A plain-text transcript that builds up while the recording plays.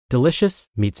Delicious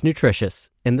meets nutritious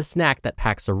in the snack that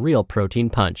packs a real protein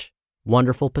punch.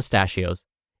 Wonderful Pistachios.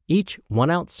 Each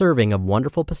 1-ounce serving of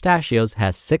Wonderful Pistachios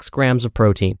has 6 grams of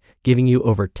protein, giving you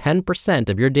over 10%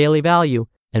 of your daily value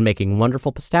and making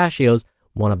Wonderful Pistachios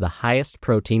one of the highest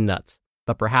protein nuts.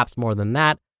 But perhaps more than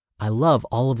that, I love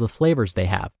all of the flavors they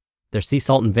have. Their sea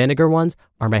salt and vinegar ones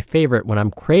are my favorite when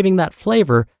I'm craving that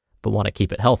flavor but want to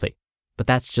keep it healthy. But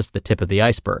that's just the tip of the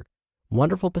iceberg.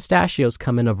 Wonderful Pistachios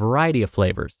come in a variety of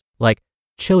flavors, like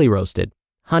chili roasted,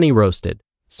 honey roasted,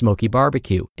 smoky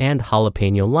barbecue, and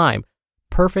jalapeno lime,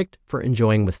 perfect for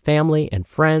enjoying with family and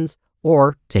friends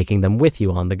or taking them with you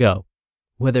on the go.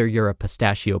 Whether you're a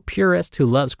pistachio purist who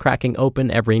loves cracking open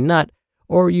every nut,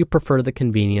 or you prefer the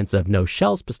convenience of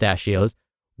no-shells pistachios,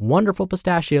 Wonderful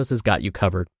Pistachios has got you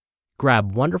covered.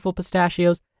 Grab Wonderful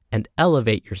Pistachios and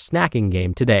elevate your snacking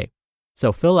game today.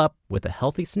 So fill up with a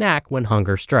healthy snack when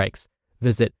hunger strikes.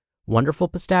 Visit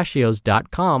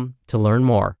wonderfulpistachios.com to learn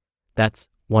more. That's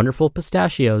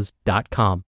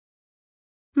wonderfulpistachios.com.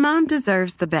 Mom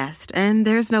deserves the best, and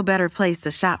there's no better place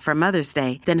to shop for Mother's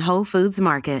Day than Whole Foods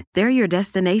Market. They're your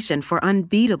destination for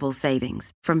unbeatable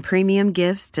savings, from premium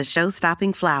gifts to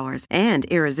show-stopping flowers and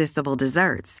irresistible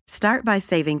desserts. Start by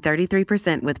saving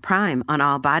 33% with Prime on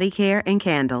all body care and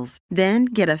candles. Then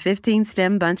get a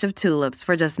 15-stem bunch of tulips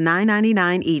for just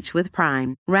 $9.99 each with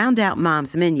Prime. Round out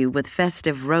Mom's menu with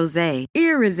festive rosé,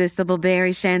 irresistible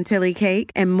berry chantilly cake,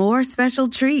 and more special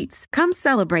treats. Come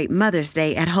celebrate Mother's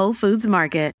Day at Whole Foods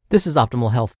Market. This is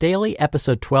Optimal Health Daily,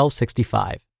 episode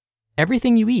 1265.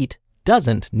 Everything you eat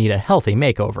doesn't need a healthy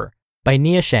makeover, by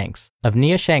Nia Shanks of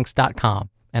niashanks.com.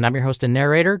 And I'm your host and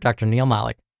narrator, Dr. Neil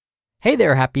Malik. Hey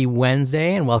there, happy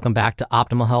Wednesday, and welcome back to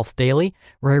Optimal Health Daily,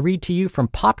 where I read to you from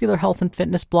popular health and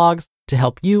fitness blogs to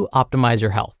help you optimize your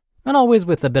health, and always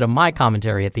with a bit of my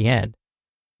commentary at the end.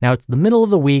 Now, it's the middle of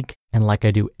the week, and like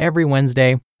I do every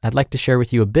Wednesday, I'd like to share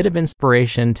with you a bit of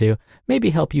inspiration to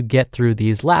maybe help you get through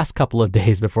these last couple of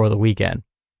days before the weekend.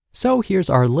 So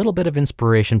here's our little bit of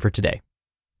inspiration for today.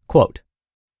 Quote,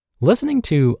 listening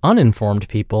to uninformed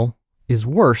people is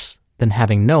worse than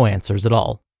having no answers at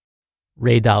all.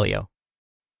 Ray Dalio.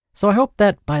 So I hope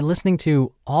that by listening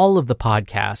to all of the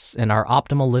podcasts in our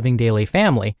Optimal Living Daily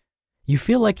family, you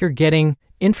feel like you're getting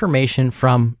information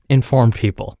from informed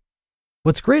people.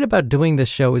 What's great about doing this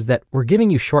show is that we're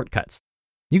giving you shortcuts.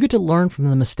 You get to learn from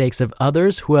the mistakes of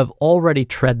others who have already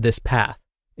tread this path,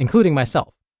 including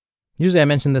myself. Usually I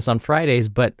mention this on Fridays,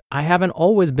 but I haven't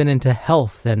always been into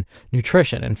health and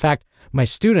nutrition. In fact, my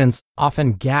students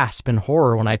often gasp in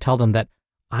horror when I tell them that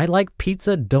I like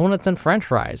pizza, donuts, and french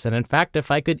fries, and in fact,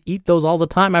 if I could eat those all the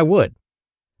time, I would.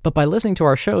 But by listening to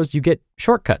our shows, you get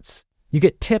shortcuts. You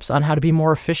get tips on how to be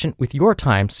more efficient with your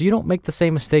time so you don't make the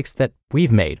same mistakes that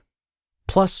we've made.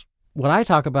 Plus, what I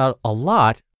talk about a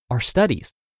lot are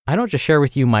studies. I don't just share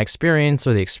with you my experience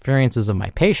or the experiences of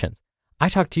my patients. I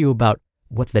talk to you about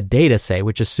what the data say,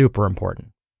 which is super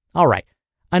important. All right,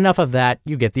 enough of that.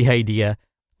 You get the idea.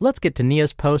 Let's get to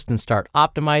Nia's post and start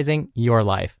optimizing your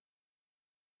life.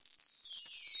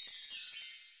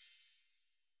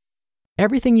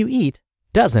 Everything you eat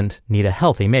doesn't need a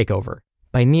healthy makeover,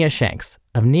 by Nia Shanks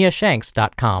of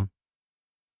niashanks.com.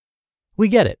 We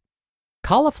get it.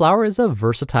 Cauliflower is a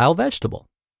versatile vegetable.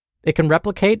 It can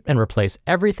replicate and replace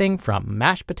everything from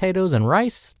mashed potatoes and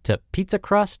rice to pizza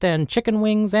crust and chicken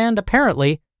wings and,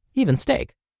 apparently, even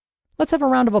steak. Let's have a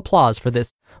round of applause for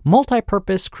this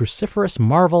multi-purpose cruciferous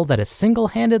marvel that is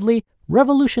single-handedly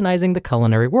revolutionizing the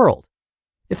culinary world.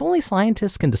 If only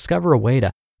scientists can discover a way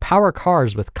to power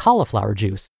cars with cauliflower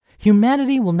juice,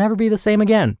 humanity will never be the same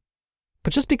again.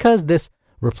 But just because this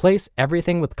replace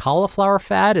everything with cauliflower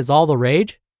fad is all the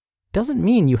rage, doesn't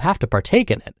mean you have to partake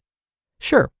in it.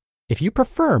 Sure, if you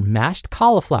prefer mashed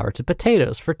cauliflower to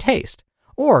potatoes for taste,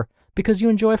 or because you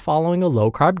enjoy following a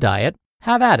low-carb diet,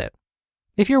 have at it.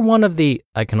 If you're one of the,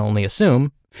 I can only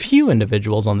assume, few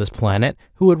individuals on this planet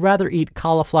who would rather eat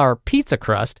cauliflower pizza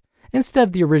crust instead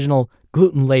of the original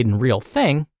gluten-laden real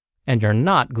thing, and you're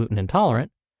not gluten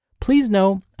intolerant, please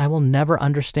know I will never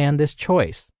understand this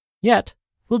choice. Yet,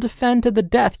 we'll defend to the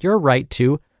death your right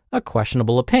to a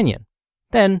questionable opinion.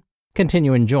 Then,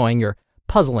 continue enjoying your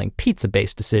puzzling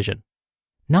pizza-based decision.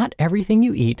 Not everything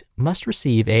you eat must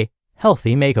receive a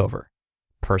healthy makeover.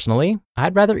 Personally,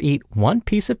 I'd rather eat one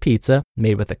piece of pizza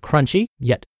made with a crunchy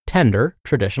yet tender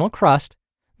traditional crust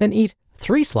than eat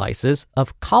 3 slices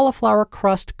of cauliflower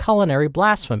crust culinary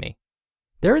blasphemy.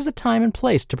 There is a time and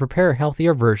place to prepare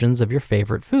healthier versions of your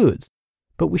favorite foods,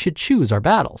 but we should choose our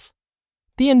battles.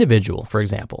 The individual, for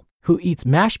example, who eats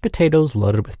mashed potatoes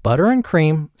loaded with butter and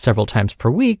cream several times per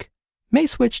week may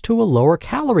switch to a lower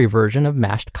calorie version of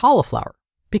mashed cauliflower,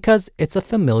 because it's a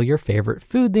familiar favorite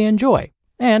food they enjoy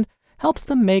and helps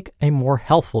them make a more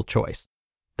healthful choice.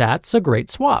 That's a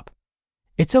great swap.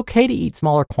 It's okay to eat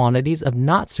smaller quantities of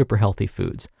not super healthy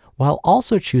foods while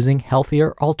also choosing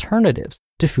healthier alternatives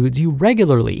to foods you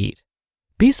regularly eat.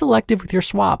 Be selective with your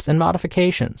swaps and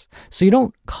modifications so you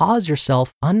don't cause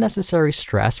yourself unnecessary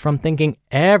stress from thinking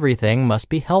everything must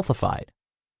be healthified.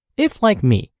 If, like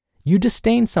me, you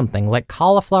disdain something like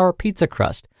cauliflower pizza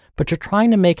crust, but you're trying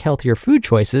to make healthier food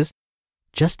choices,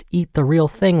 just eat the real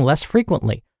thing less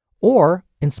frequently or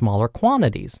in smaller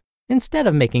quantities instead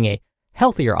of making a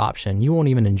healthier option you won't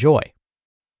even enjoy.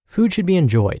 Food should be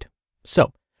enjoyed.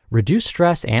 So, reduce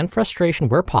stress and frustration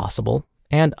where possible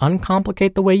and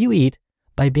uncomplicate the way you eat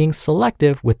by being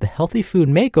selective with the healthy food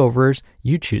makeovers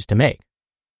you choose to make.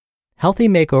 Healthy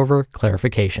makeover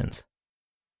clarifications.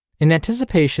 In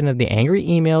anticipation of the angry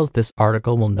emails this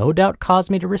article will no doubt cause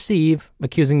me to receive,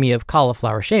 accusing me of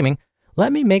cauliflower shaming,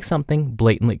 let me make something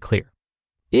blatantly clear.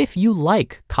 If you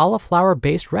like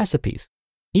cauliflower-based recipes,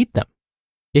 eat them.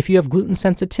 If you have gluten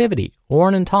sensitivity or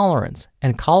an intolerance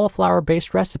and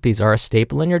cauliflower-based recipes are a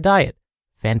staple in your diet,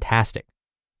 fantastic.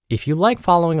 If you like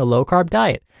following a low-carb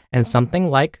diet and something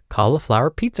like cauliflower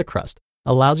pizza crust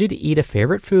allows you to eat a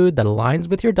favorite food that aligns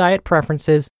with your diet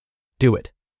preferences, do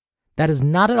it. That is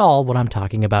not at all what I'm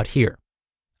talking about here.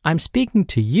 I'm speaking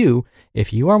to you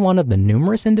if you are one of the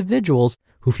numerous individuals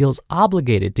who feels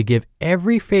obligated to give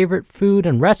every favorite food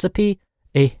and recipe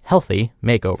a healthy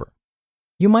makeover.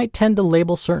 You might tend to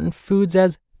label certain foods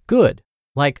as good,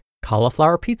 like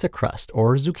cauliflower pizza crust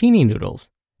or zucchini noodles,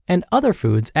 and other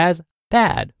foods as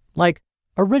bad, like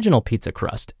original pizza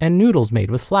crust and noodles made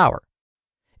with flour.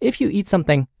 If you eat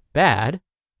something bad,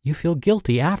 you feel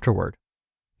guilty afterward.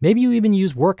 Maybe you even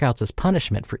use workouts as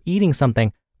punishment for eating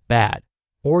something bad,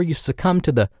 or you succumb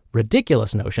to the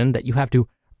ridiculous notion that you have to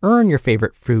earn your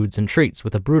favorite foods and treats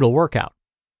with a brutal workout.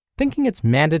 Thinking it's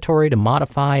mandatory to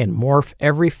modify and morph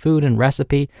every food and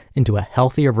recipe into a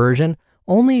healthier version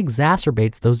only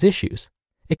exacerbates those issues.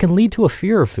 It can lead to a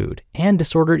fear of food and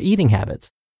disordered eating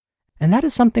habits. And that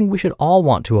is something we should all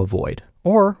want to avoid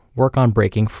or work on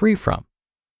breaking free from.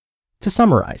 To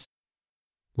summarize,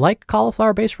 like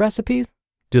cauliflower-based recipes?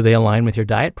 Do they align with your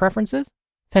diet preferences?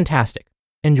 Fantastic.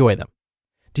 Enjoy them.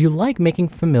 Do you like making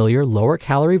familiar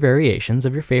lower-calorie variations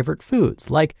of your favorite foods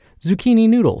like zucchini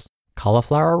noodles,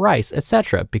 cauliflower rice,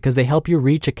 etc. because they help you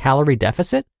reach a calorie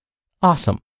deficit?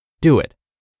 Awesome. Do it.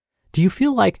 Do you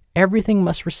feel like everything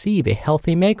must receive a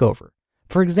healthy makeover?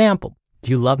 For example,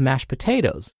 do you love mashed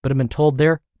potatoes but have been told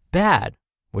they're bad,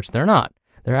 which they're not?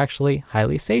 They're actually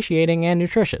highly satiating and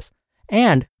nutritious,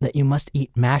 and that you must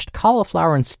eat mashed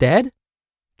cauliflower instead?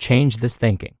 Change this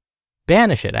thinking.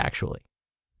 Banish it, actually.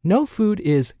 No food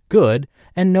is good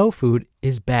and no food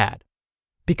is bad.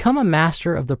 Become a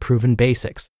master of the proven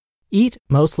basics. Eat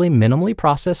mostly minimally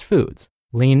processed foods,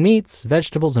 lean meats,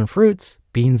 vegetables and fruits,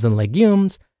 beans and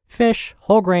legumes, fish,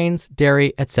 whole grains,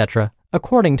 dairy, etc.,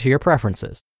 according to your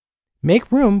preferences.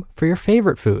 Make room for your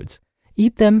favorite foods.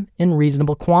 Eat them in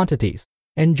reasonable quantities.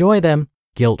 Enjoy them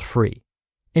guilt-free.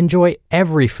 Enjoy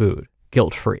every food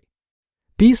guilt-free.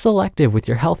 Be selective with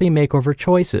your healthy makeover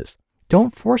choices.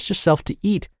 Don't force yourself to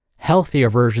eat healthier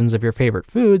versions of your favorite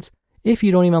foods if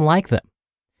you don't even like them.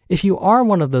 If you are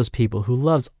one of those people who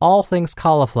loves all things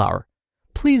cauliflower,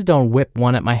 please don't whip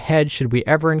one at my head should we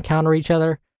ever encounter each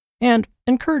other, and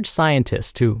encourage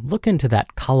scientists to look into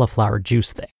that cauliflower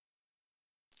juice thing.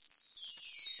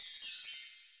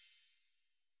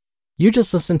 You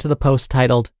just listened to the post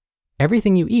titled,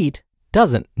 Everything You Eat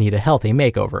Doesn't Need a Healthy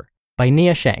Makeover by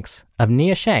Nia Shanks of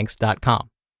niashanks.com.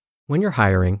 When you're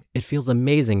hiring, it feels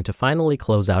amazing to finally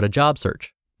close out a job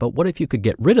search. But what if you could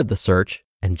get rid of the search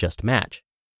and just match?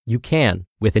 You can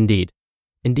with Indeed.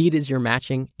 Indeed is your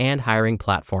matching and hiring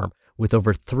platform with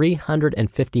over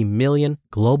 350 million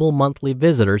global monthly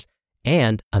visitors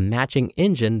and a matching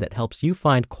engine that helps you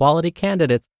find quality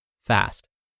candidates fast.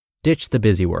 Ditch the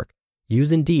busy work.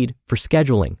 Use Indeed for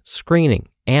scheduling, screening,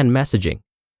 and messaging.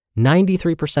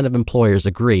 93% of employers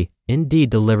agree Indeed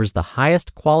delivers the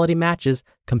highest quality matches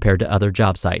compared to other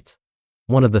job sites.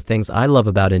 One of the things I love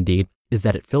about Indeed is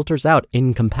that it filters out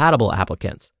incompatible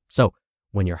applicants. So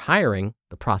when you're hiring,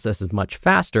 the process is much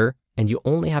faster and you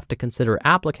only have to consider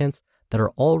applicants that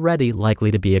are already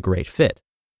likely to be a great fit.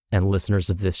 And listeners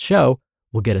of this show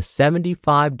will get a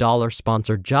 $75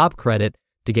 sponsored job credit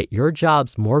to get your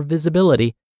jobs more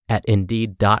visibility at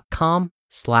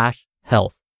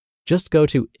Indeed.com/health. Just go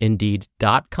to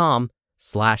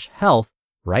Indeed.com/health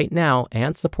right now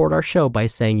and support our show by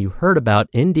saying you heard about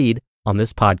Indeed on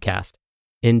this podcast.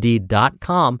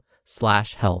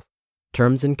 Indeed.com/health.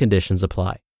 Terms and conditions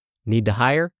apply. Need to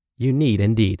hire? You need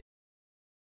indeed.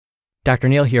 Dr.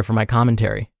 Neal here for my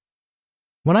commentary.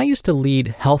 When I used to lead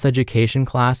health education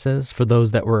classes for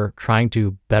those that were trying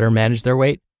to better manage their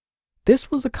weight, this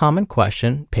was a common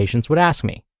question patients would ask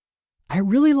me. I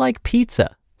really like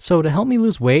pizza, so to help me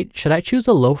lose weight, should I choose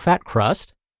a low-fat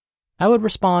crust? I would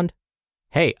respond,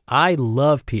 hey, I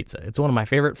love pizza. It's one of my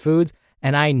favorite foods,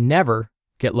 and I never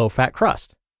get low-fat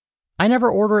crust. I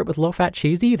never order it with low-fat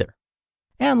cheese either.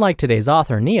 And like today's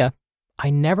author, Nia, I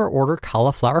never order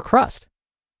cauliflower crust.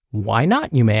 Why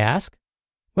not, you may ask?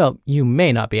 Well, you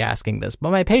may not be asking this, but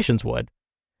my patients would.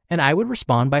 And I would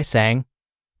respond by saying,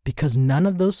 because none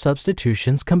of those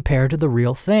substitutions compare to the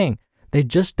real thing. They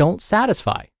just don't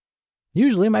satisfy.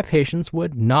 Usually my patients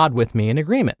would nod with me in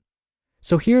agreement.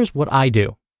 So here's what I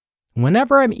do.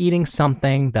 Whenever I'm eating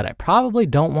something that I probably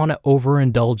don't want to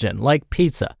overindulge in, like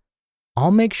pizza,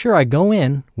 I'll make sure I go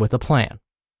in with a plan.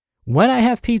 When I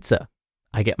have pizza,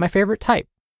 I get my favorite type,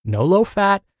 no low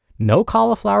fat, no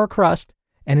cauliflower crust,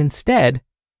 and instead,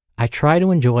 I try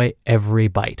to enjoy every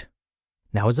bite.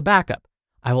 Now as a backup,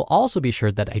 I will also be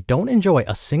sure that I don't enjoy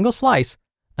a single slice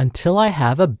until I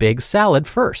have a big salad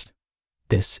first.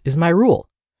 This is my rule.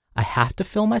 I have to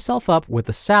fill myself up with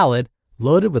a salad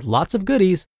loaded with lots of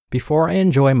goodies before I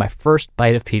enjoy my first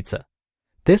bite of pizza.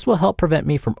 This will help prevent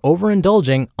me from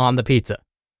overindulging on the pizza.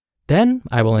 Then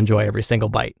I will enjoy every single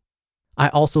bite. I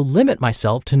also limit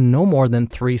myself to no more than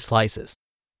 3 slices.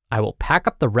 I will pack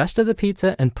up the rest of the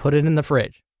pizza and put it in the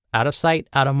fridge, out of sight,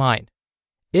 out of mind.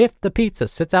 If the pizza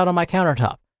sits out on my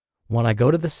countertop, when I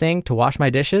go to the sink to wash my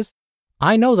dishes,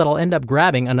 I know that I'll end up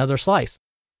grabbing another slice.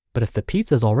 But if the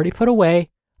pizza's already put away,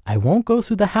 I won't go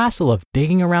through the hassle of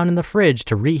digging around in the fridge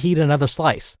to reheat another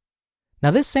slice.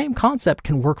 Now this same concept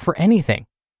can work for anything.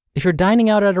 If you're dining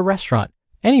out at a restaurant,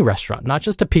 any restaurant, not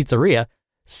just a pizzeria,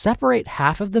 separate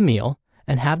half of the meal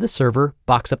and have the server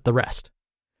box up the rest.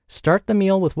 Start the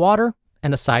meal with water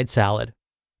and a side salad.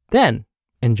 Then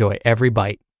enjoy every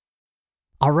bite.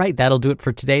 All right, that'll do it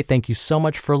for today. Thank you so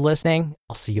much for listening.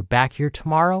 I'll see you back here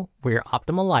tomorrow where your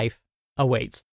optimal life awaits.